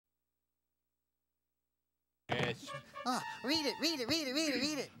Oh, read it.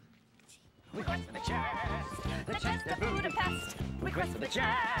 Request for the chest of Budapest. Request for the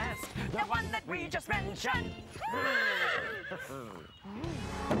chest, the one that we just mentioned.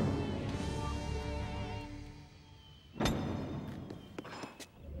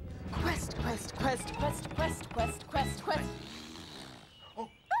 Quest.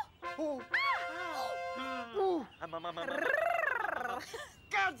 Oh.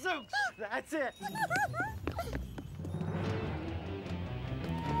 Gadzooks! That's it.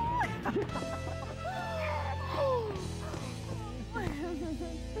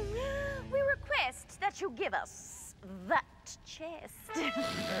 We request that you give us that chest.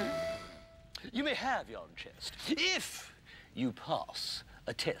 You may have your chest if you pass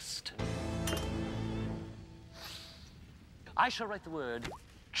a test. I shall write the word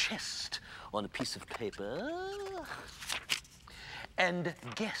chest on a piece of paper and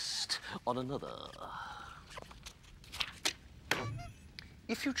guest on another.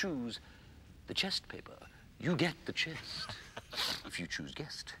 If you choose the chest paper, you get the chest. If you choose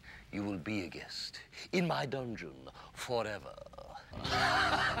guest, you will be a guest in my dungeon forever.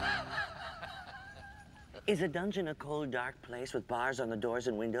 Is a dungeon a cold, dark place with bars on the doors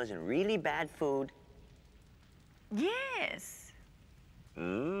and windows and really bad food? Yes.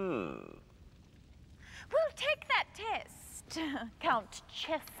 Mmm. We'll take that test, Count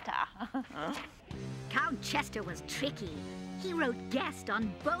Chester. Count Chester was tricky. He wrote guest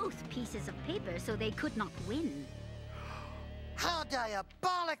on both pieces of paper so they could not win. How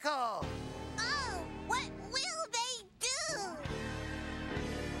diabolical! Oh, what will they do?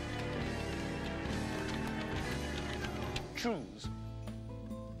 Choose.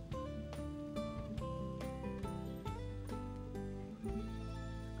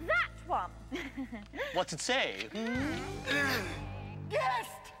 That one. What's it say?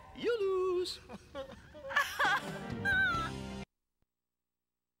 Guest! You lose.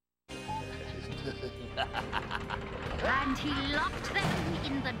 And he locked them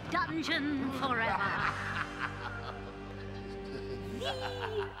in the dungeon forever. The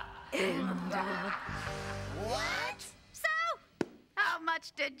end. What? So, how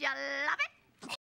much did you love it?